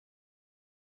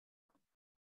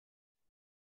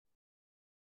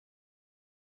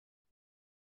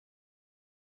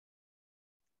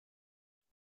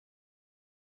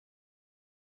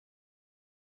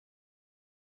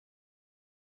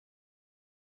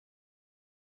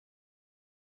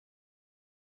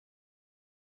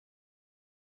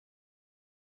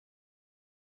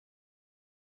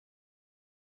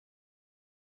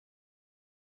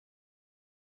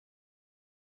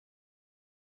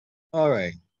All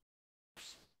right.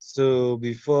 So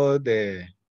before the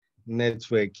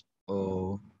network,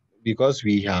 or because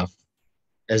we have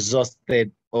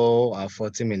exhausted all our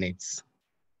 40 minutes,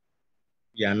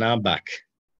 we are now back.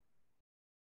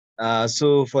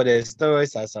 So for the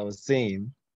steroids, as I was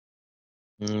saying,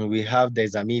 we have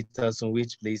dexamethasone,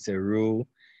 which plays a role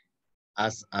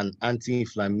as an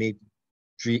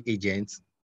anti-inflammatory agent.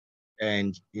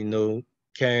 And,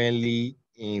 currently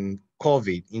in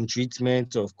COVID, in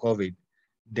treatment of COVID,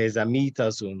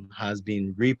 dexamethasone has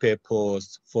been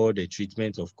repurposed for the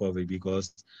treatment of COVID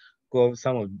because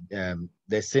some of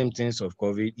the symptoms of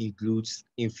COVID includes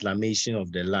inflammation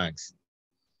of the lungs.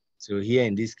 So here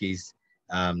in this case,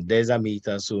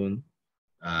 dexamethasone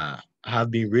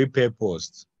have been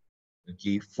repurposed,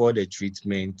 okay, for the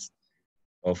treatment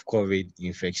of COVID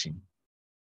infection.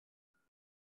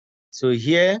 So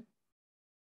here,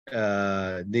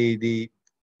 they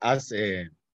as a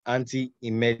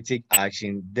anti-emetic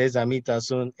action,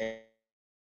 dexamethasone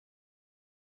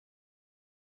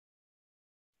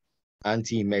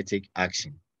anti-emetic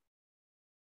action.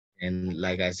 And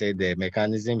like I said, the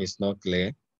mechanism is not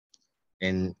clear.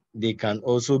 And they can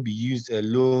also be used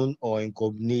alone or in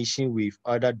combination with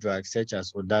other drugs such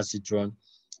as ondansetron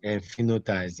and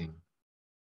phenothiazine.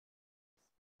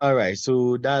 All right,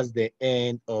 so that's the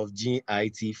end of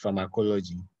GIT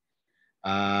pharmacology.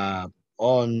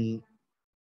 On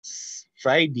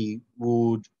Friday, we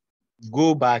would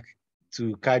go back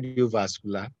to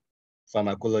cardiovascular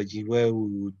pharmacology, where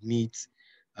we would meet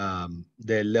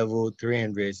the level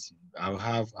 300s.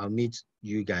 I'll meet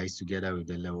you guys together with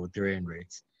the level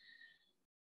 300s.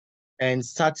 And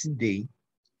Saturday,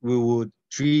 we would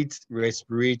treat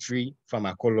respiratory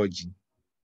pharmacology.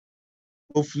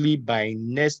 Hopefully by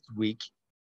next week,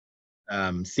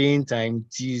 same time,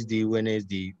 Tuesday,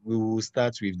 Wednesday, we will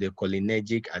start with the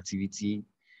cholinergic activity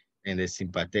and the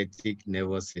sympathetic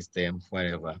nervous system,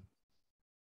 whatever,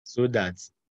 so that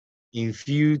in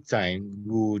few time,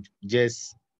 we would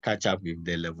just catch up with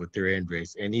the level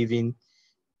 300s and even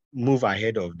move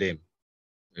ahead of them.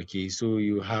 Okay, so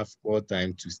you have more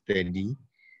time to study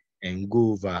and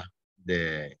go over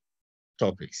the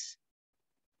topics.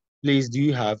 Please, do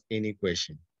you have any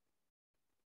question?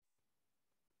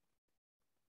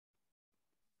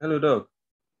 Hello, Doc.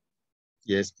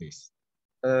 Yes, please.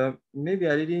 Maybe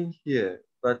I didn't hear,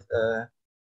 but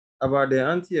about the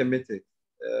anti-emetic,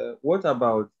 what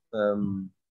about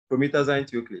promethazine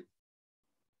thioclate?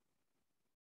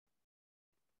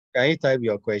 Can you type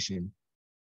your question?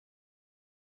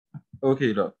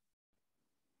 Okay, Doc.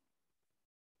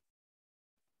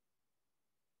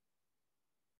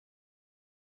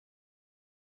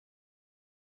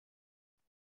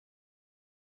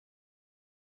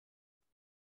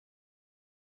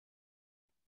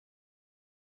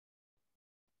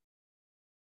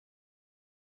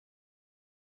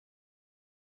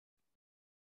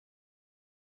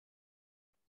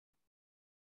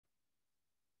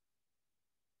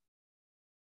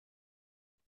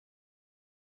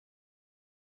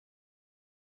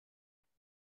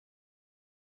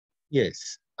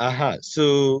 Yes.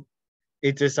 So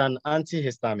it is an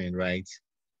antihistamine, right?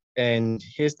 And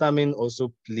histamine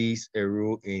also plays a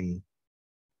role in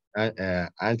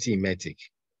antiemetic.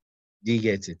 Do you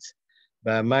get it?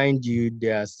 But mind you,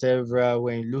 there are several.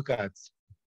 When you look at,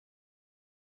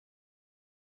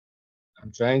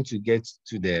 I'm trying to get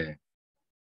to the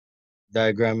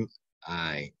diagram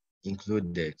I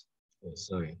included. Oh,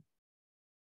 sorry.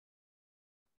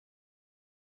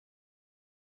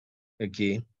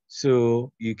 Okay.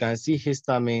 So you can see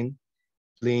histamine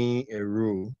playing a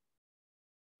role,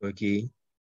 okay,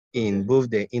 in both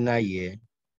the inner ear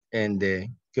and the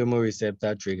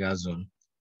chemoreceptor trigger zone.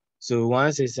 So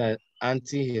once it's an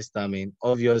antihistamine,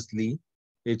 obviously,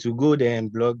 it will go there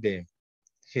and block the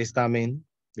histamine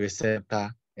receptor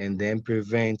and then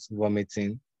prevent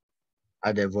vomiting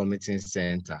at the vomiting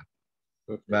center.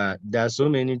 Okay. But there are so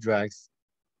many drugs,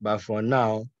 but for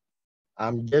now,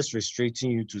 I'm just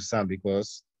restricting you to some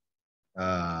because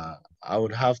I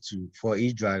would have to, for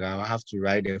each drug, I would have to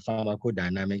write the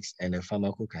pharmacodynamics and the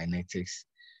pharmacokinetics.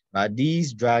 But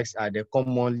these drugs are the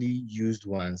commonly used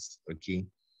ones, okay?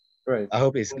 Right. I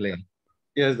hope it's clear.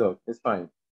 Yes, Doc. It's fine.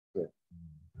 Yeah.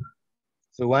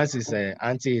 So once it's an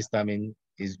antihistamine,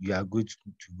 you are good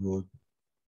to go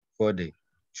for the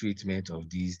treatment of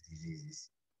these diseases.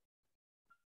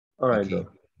 All right, Okay.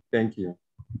 Doc. Thank you.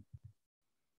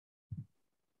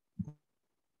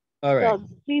 All right.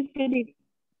 Please get it.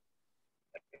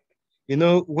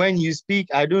 When you speak,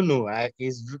 I don't know.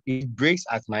 It breaks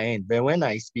at my end, but when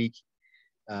I speak,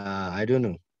 I don't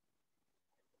know.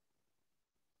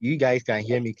 You guys can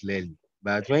hear me clearly.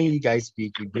 But when you guys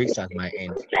speak, it breaks at my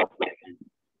end.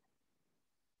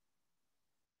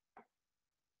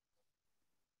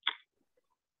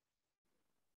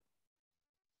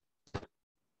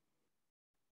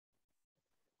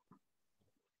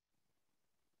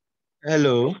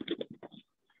 Hello.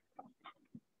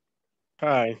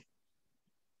 Hi.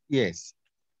 Yes.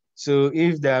 So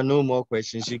if there are no more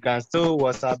questions, you can still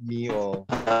WhatsApp me, or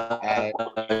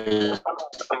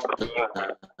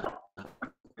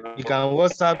you can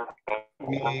WhatsApp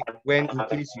me when, in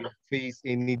case you face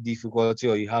any difficulty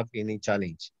or you have any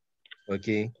challenge.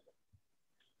 Okay.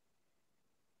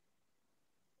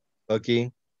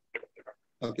 Okay.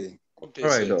 Okay. Okay, All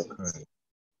right, sir. Doc. All right.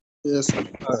 Yes, sir.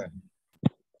 All right.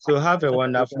 So have a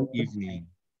wonderful evening,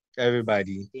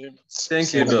 everybody.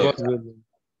 Thank you, And Doc. God willing,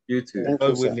 You too. Thank God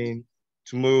you, sir. willing,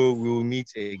 tomorrow we will meet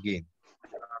again.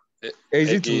 Is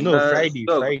it Again. no Friday?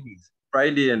 Doc, Friday.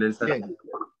 Friday and then Yes. Saturday.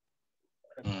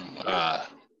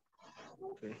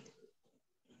 Okay.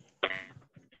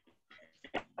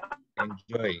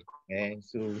 Enjoy. And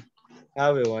so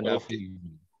have a wonderful Okay.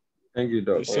 evening. Thank you,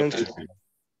 Doc. Same Okay. to you.